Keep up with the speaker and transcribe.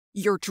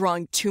You're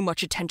drawing too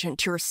much attention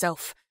to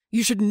yourself.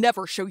 You should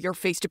never show your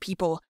face to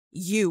people.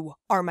 You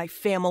are my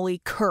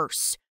family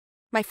curse.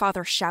 My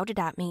father shouted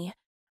at me.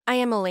 I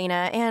am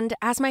Elena, and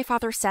as my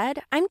father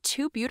said, I'm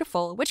too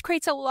beautiful, which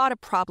creates a lot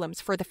of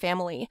problems for the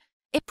family.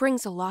 It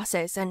brings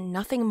losses and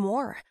nothing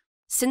more.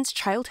 Since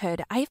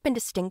childhood, I have been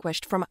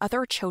distinguished from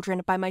other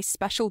children by my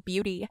special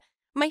beauty.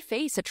 My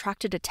face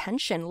attracted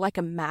attention like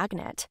a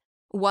magnet.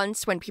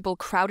 Once, when people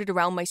crowded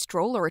around my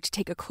stroller to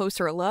take a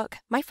closer look,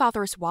 my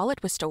father's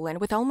wallet was stolen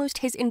with almost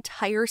his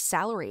entire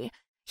salary.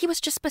 He was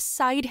just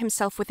beside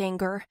himself with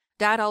anger.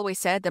 Dad always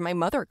said that my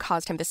mother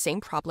caused him the same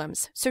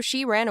problems, so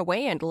she ran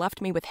away and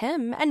left me with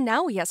him, and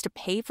now he has to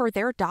pay for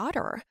their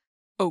daughter.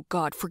 Oh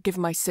God, forgive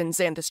my sins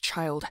and this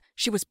child.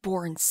 She was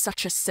born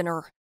such a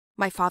sinner.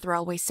 My father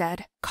always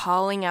said,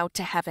 calling out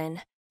to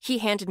heaven. He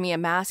handed me a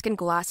mask and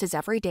glasses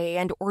every day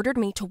and ordered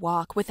me to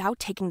walk without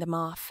taking them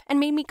off, and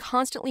made me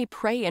constantly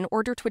pray in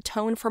order to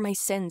atone for my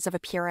sins of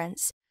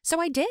appearance.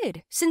 So I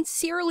did,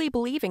 sincerely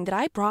believing that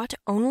I brought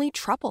only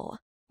trouble.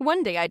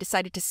 One day I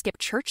decided to skip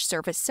church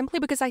service simply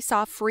because I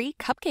saw free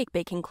cupcake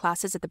baking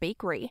classes at the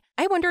bakery.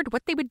 I wondered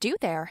what they would do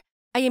there.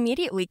 I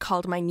immediately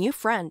called my new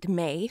friend,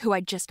 May, who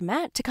I'd just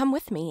met, to come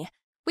with me.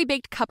 We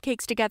baked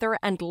cupcakes together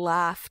and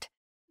laughed.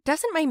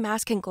 Doesn't my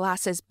mask and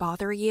glasses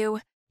bother you?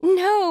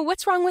 No,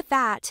 what's wrong with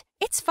that?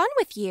 It's fun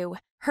with you.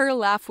 Her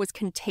laugh was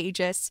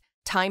contagious.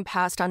 Time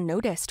passed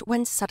unnoticed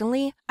when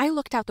suddenly I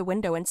looked out the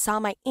window and saw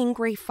my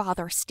angry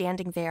father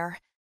standing there.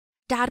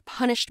 Dad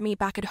punished me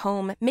back at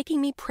home,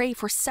 making me pray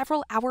for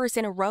several hours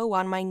in a row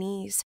on my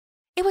knees.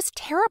 It was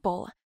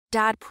terrible.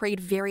 Dad prayed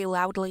very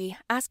loudly,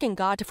 asking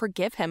God to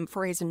forgive him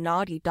for his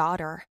naughty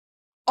daughter.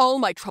 All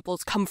my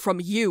troubles come from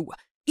you.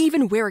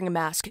 Even wearing a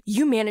mask,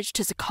 you managed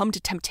to succumb to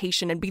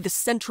temptation and be the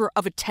center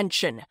of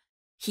attention,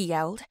 he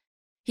yelled.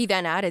 He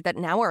then added that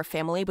now our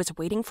family was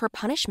waiting for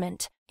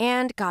punishment,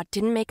 and God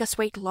didn't make us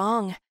wait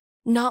long.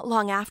 Not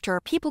long after,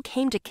 people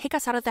came to kick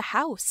us out of the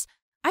house.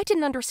 I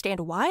didn't understand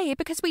why,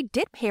 because we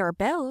did pay our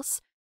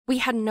bills. We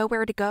had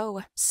nowhere to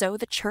go, so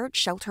the church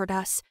sheltered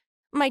us.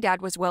 My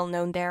dad was well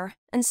known there,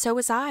 and so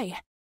was I.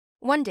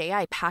 One day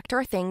I packed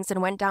our things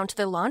and went down to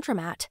the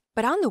laundromat,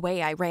 but on the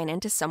way I ran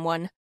into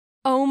someone.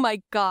 Oh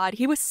my God,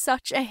 he was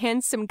such a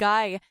handsome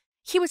guy.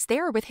 He was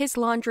there with his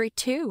laundry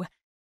too.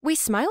 We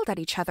smiled at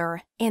each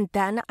other, and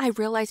then I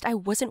realized I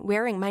wasn't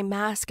wearing my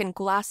mask and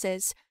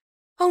glasses.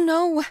 Oh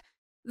no!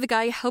 The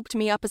guy helped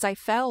me up as I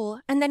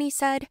fell, and then he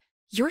said,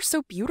 "You're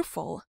so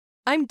beautiful."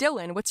 I'm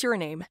Dylan, what's your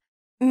name?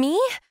 Me?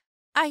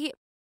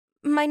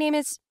 My name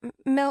is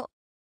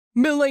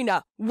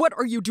Milena, what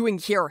are you doing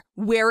here?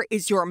 Where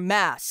is your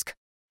mask?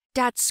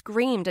 Dad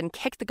screamed and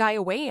kicked the guy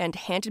away and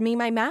handed me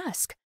my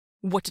mask.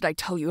 What did I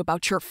tell you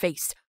about your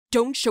face?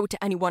 Don't show it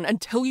to anyone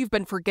until you've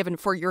been forgiven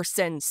for your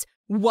sins.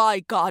 Why,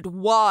 God,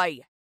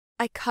 why?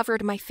 I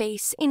covered my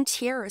face in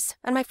tears,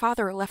 and my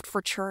father left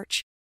for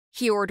church.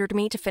 He ordered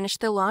me to finish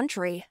the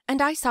laundry,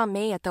 and I saw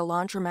May at the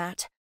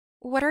laundromat.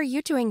 What are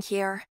you doing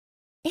here?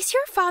 Is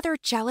your father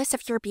jealous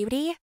of your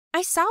beauty?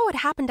 I saw what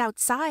happened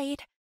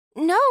outside.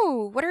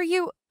 No, what are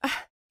you...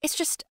 It's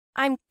just,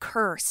 I'm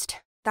cursed,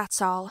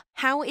 that's all.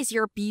 How is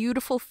your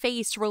beautiful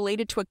face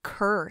related to a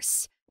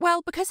curse?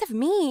 Well, because of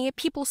me,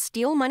 people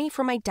steal money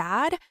from my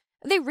dad.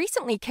 They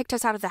recently kicked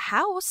us out of the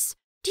house.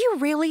 Do you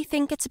really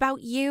think it's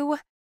about you?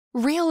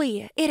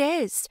 Really, it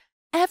is.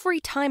 Every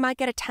time I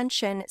get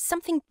attention,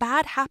 something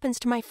bad happens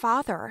to my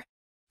father.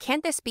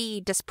 Can't this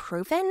be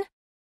disproven?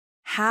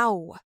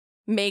 How?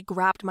 May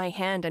grabbed my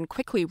hand and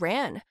quickly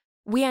ran.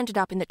 We ended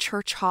up in the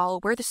church hall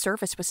where the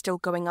service was still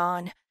going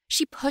on.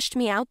 She pushed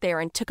me out there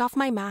and took off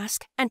my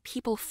mask, and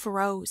people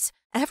froze.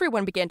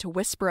 Everyone began to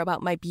whisper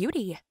about my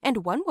beauty,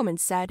 and one woman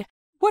said,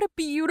 "What a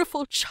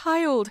beautiful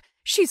child!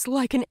 She's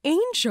like an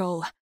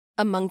angel!"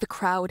 Among the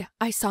crowd,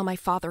 I saw my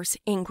father's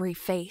angry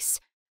face.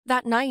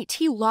 That night,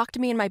 he locked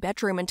me in my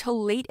bedroom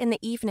until late in the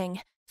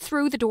evening.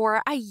 Through the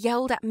door, I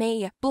yelled at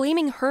May,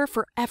 blaming her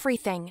for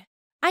everything.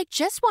 "I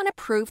just want to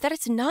prove that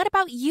it's not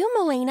about you,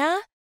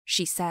 Milena,"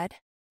 she said.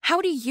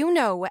 "How do you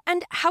know?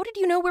 And how did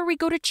you know where we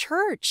go to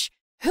church?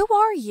 Who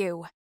are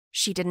you?"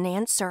 She didn't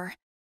answer.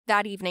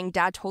 That evening,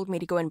 Dad told me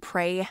to go and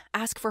pray,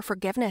 ask for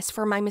forgiveness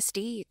for my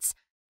misdeeds.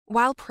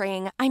 While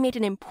praying, I made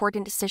an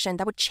important decision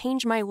that would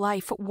change my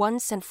life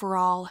once and for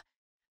all.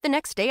 The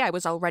next day, I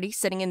was already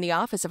sitting in the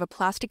office of a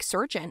plastic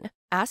surgeon,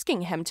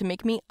 asking him to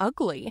make me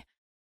ugly.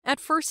 At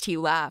first, he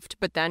laughed,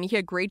 but then he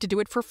agreed to do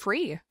it for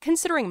free,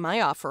 considering my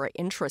offer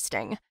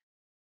interesting.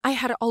 I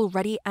had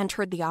already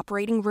entered the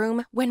operating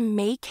room when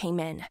May came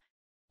in.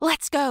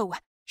 "Let's go,"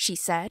 she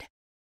said.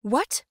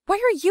 "What? Why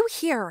are you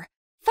here?"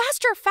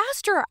 "Faster,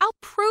 faster! I'll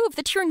prove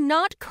that you're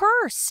not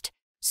cursed!"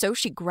 So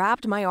she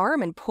grabbed my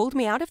arm and pulled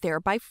me out of there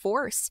by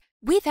force.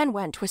 We then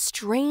went to a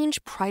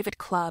strange private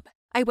club.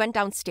 I went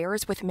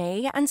downstairs with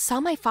May and saw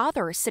my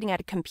father sitting at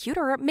a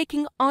computer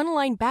making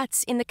online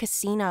bets in the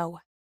casino.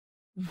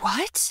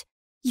 "What?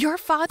 Your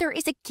father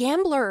is a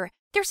gambler.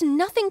 There's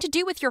nothing to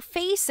do with your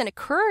face and a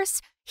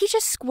curse. He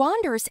just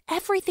squanders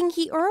everything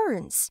he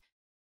earns."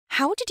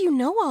 "How did you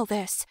know all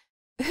this?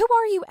 Who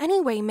are you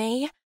anyway,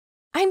 May?"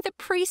 I'm the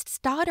priest's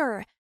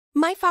daughter.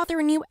 My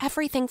father knew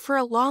everything for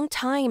a long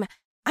time.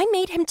 I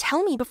made him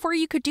tell me before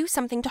you could do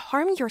something to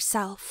harm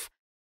yourself."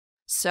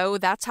 So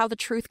that's how the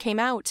truth came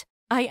out.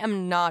 I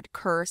am not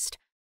cursed.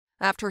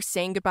 After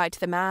saying goodbye to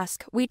the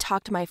mask, we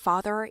talked to my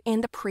father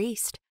and the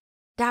priest.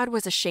 Dad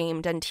was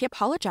ashamed and he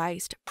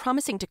apologized,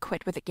 promising to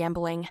quit with the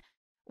gambling.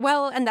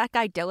 Well, and that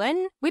guy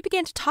Dylan, we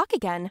began to talk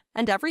again,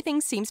 and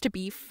everything seems to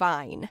be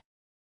fine.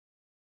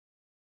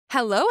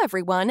 Hello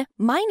everyone,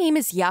 my name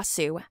is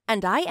Yasu,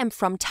 and I am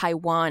from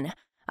Taiwan.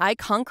 I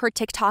conquered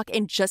TikTok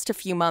in just a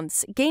few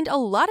months, gained a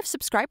lot of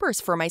subscribers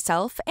for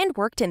myself, and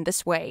worked in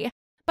this way.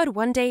 But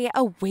one day,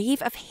 a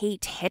wave of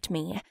hate hit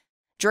me.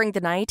 During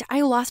the night,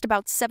 I lost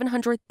about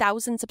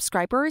 700,000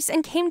 subscribers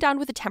and came down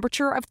with a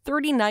temperature of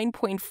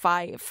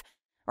 39.5.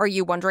 Are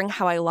you wondering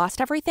how I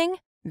lost everything?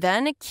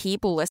 Then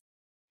keep listening.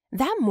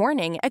 That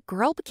morning, a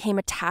girl became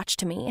attached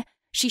to me.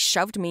 She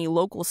shoved me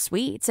local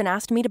sweets and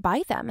asked me to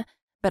buy them.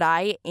 But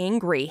I,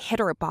 angry, hit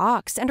her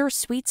box and her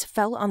sweets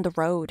fell on the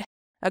road.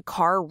 A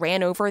car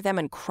ran over them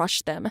and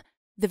crushed them.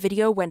 The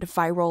video went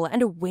viral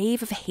and a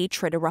wave of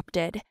hatred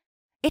erupted.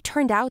 It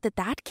turned out that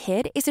that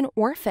kid is an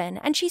orphan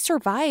and she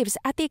survives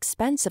at the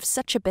expense of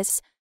such a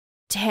business.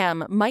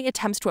 Damn, my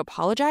attempts to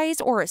apologize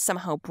or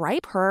somehow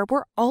bribe her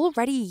were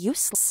already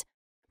useless.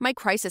 My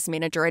crisis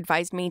manager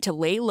advised me to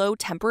lay low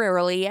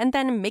temporarily and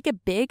then make a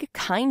big,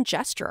 kind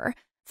gesture.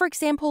 For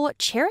example,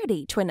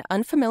 charity to an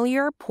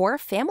unfamiliar, poor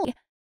family.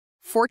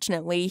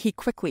 Fortunately, he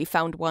quickly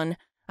found one.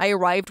 I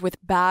arrived with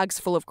bags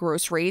full of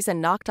groceries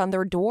and knocked on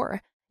their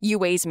door.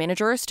 UA's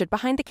manager stood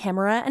behind the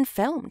camera and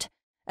filmed.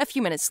 A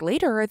few minutes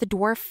later, the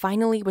door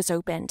finally was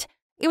opened.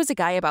 It was a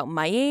guy about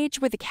my age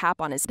with a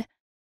cap on his head.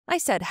 I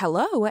said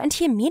hello, and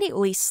he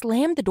immediately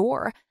slammed the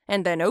door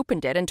and then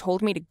opened it and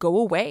told me to go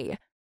away.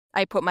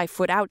 I put my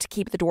foot out to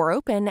keep the door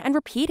open and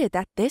repeated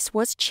that this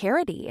was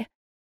charity.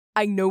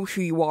 "I know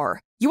who you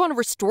are. You want to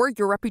restore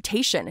your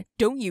reputation,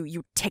 don't you,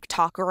 you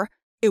TikToker?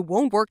 It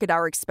won't work at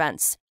our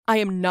expense. I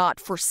am not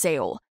for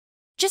sale.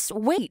 Just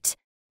wait.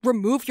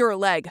 Remove your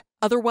leg,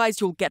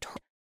 otherwise you'll get hurt."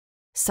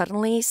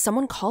 Suddenly,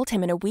 someone called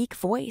him in a weak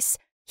voice.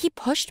 He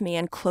pushed me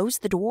and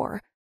closed the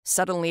door.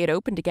 Suddenly, it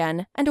opened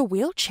again, and a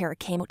wheelchair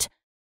came out.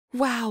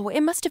 Wow,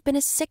 it must have been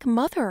a sick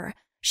mother.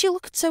 She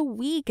looked so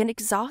weak and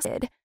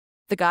exhausted.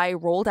 The guy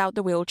rolled out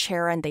the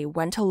wheelchair and they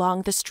went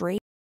along the street.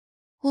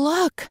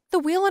 "Look, the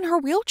wheel on her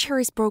wheelchair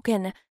is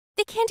broken.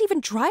 They can't even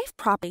drive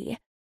properly."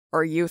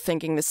 Are you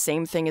thinking the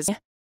same thing as me?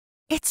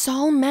 It's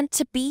all meant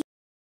to be.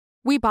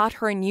 We bought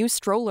her a new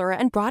stroller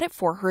and brought it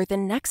for her the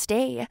next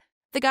day.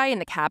 The guy in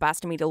the cab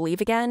asked me to leave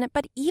again,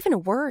 but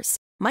even worse,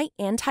 my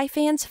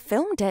anti-fans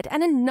filmed it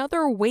and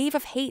another wave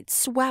of hate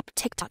swept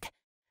TikTok.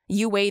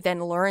 UA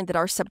then learned that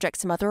our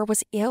subject's mother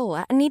was ill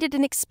and needed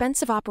an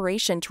expensive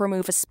operation to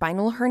remove a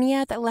spinal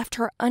hernia that left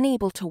her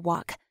unable to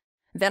walk.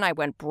 Then I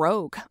went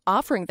broke,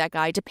 offering that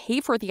guy to pay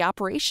for the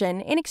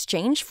operation in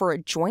exchange for a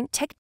joint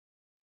TikTok.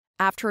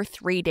 After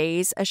 3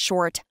 days, a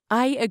short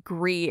 "I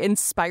agree"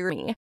 inspired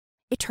me.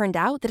 It turned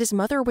out that his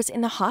mother was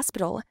in the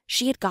hospital.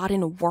 She had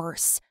gotten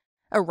worse.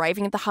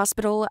 Arriving at the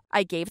hospital,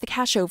 I gave the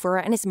cash over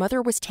and his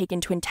mother was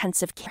taken to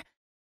intensive care.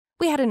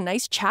 We had a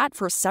nice chat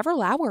for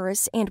several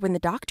hours, and when the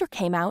doctor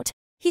came out,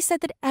 he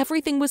said that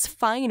everything was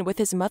fine with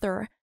his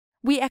mother.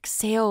 We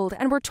exhaled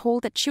and were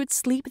told that she would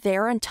sleep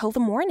there until the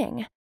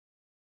morning.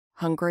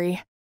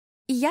 Hungry?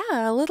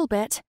 Yeah, a little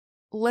bit.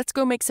 Let's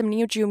go make some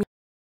Neoju.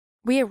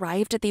 We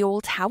arrived at the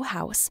old Tao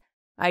house.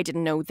 I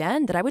didn't know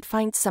then that I would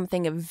find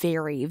something of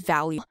very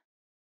valuable.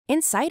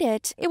 Inside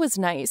it, it was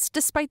nice,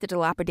 despite the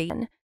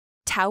dilapidation.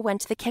 Tao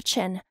went to the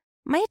kitchen.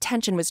 My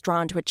attention was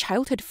drawn to a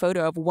childhood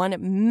photo of one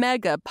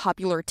mega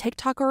popular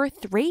TikToker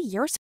 3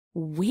 years.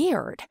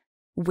 Weird.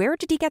 Where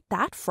did he get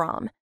that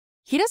from?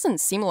 He doesn't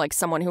seem like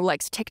someone who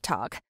likes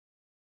TikTok.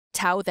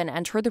 Tao then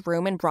entered the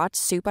room and brought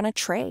soup on a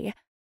tray.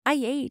 I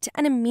ate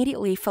and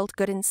immediately felt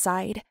good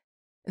inside.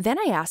 Then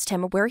I asked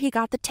him where he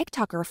got the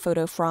TikToker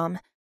photo from.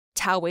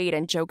 Tao ate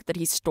and joked that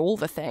he stole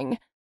the thing.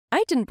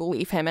 I didn't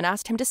believe him and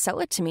asked him to sell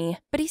it to me,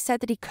 but he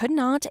said that he could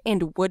not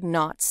and would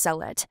not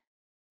sell it.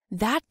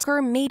 That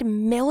TikToker made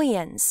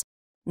millions.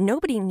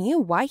 Nobody knew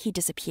why he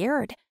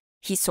disappeared.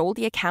 He sold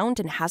the account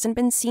and hasn't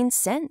been seen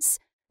since.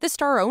 The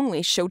star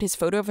only showed his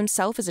photo of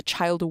himself as a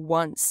child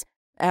once.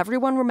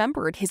 Everyone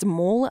remembered his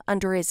mole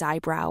under his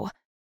eyebrow.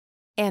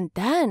 And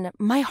then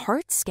my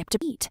heart skipped a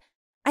beat.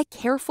 I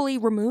carefully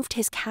removed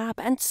his cap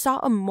and saw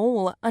a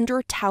mole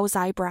under Tao's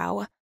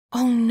eyebrow.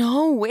 Oh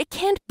no, it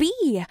can't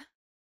be!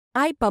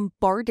 I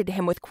bombarded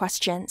him with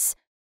questions.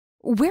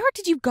 Where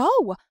did you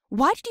go?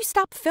 Why did you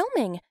stop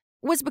filming?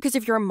 Was it because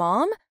of your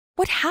mom?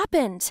 What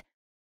happened?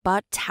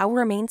 But Tao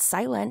remained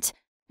silent,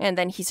 and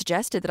then he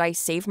suggested that I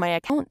save my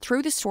account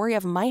through the story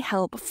of my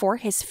help for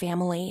his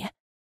family.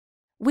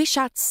 We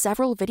shot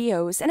several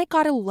videos, and it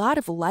got a lot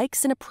of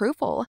likes and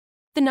approval.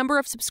 The number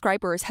of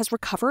subscribers has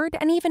recovered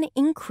and even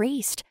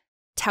increased.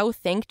 Tao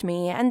thanked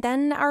me, and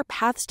then our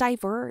paths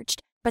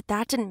diverged, but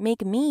that didn't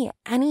make me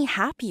any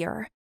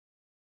happier.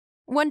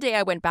 One day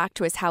I went back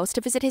to his house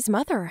to visit his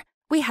mother.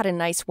 We had a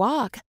nice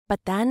walk,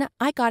 but then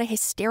I got a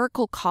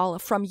hysterical call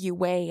from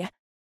Yue.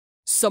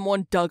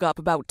 Someone dug up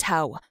about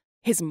Tao.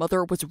 His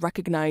mother was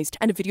recognized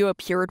and a video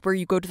appeared where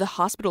you go to the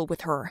hospital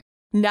with her.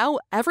 Now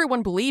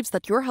everyone believes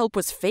that your help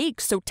was fake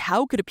so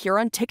Tao could appear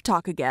on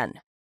TikTok again.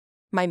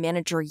 My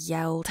manager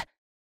yelled.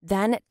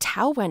 Then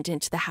Tao went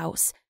into the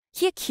house.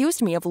 He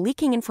accused me of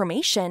leaking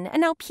information,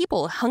 and now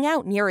people hung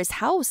out near his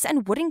house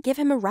and wouldn't give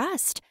him a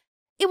rest.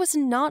 It was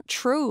not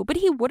true, but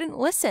he wouldn't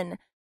listen.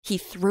 He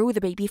threw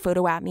the baby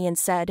photo at me and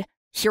said,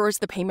 "Here is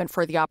the payment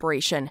for the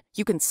operation.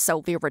 You can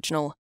sell the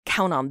original.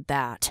 Count on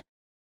that."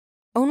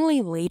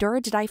 Only later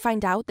did I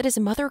find out that his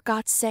mother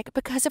got sick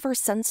because of her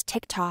son's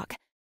TikTok.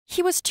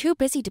 He was too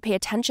busy to pay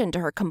attention to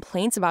her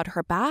complaints about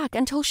her back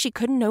until she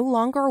could no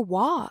longer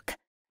walk.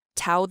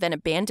 Tao then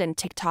abandoned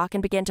TikTok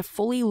and began to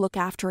fully look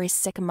after his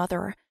sick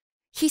mother.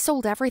 He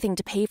sold everything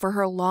to pay for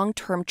her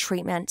long-term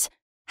treatment.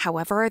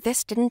 However,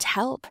 this didn't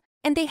help,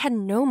 and they had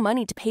no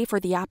money to pay for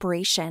the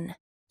operation.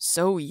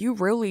 So you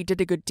really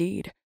did a good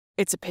deed.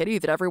 It's a pity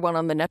that everyone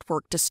on the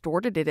network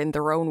distorted it in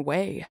their own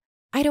way.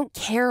 I don't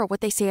care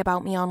what they say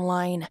about me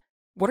online.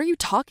 What are you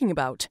talking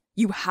about?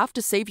 You have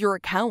to save your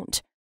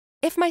account.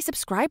 If my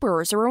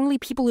subscribers are only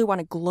people who want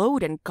to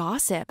gloat and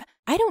gossip,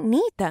 I don't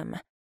need them.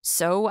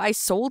 So I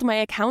sold my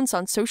accounts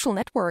on social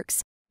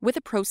networks. With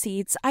the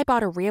proceeds, I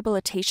bought a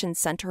rehabilitation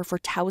center for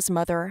Tao's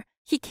mother.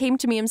 He came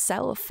to me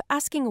himself,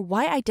 asking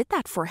why I did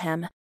that for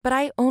him. But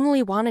I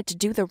only wanted to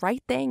do the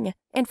right thing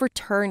and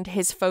returned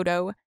his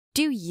photo.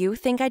 Do you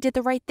think I did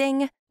the right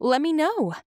thing? Let me know.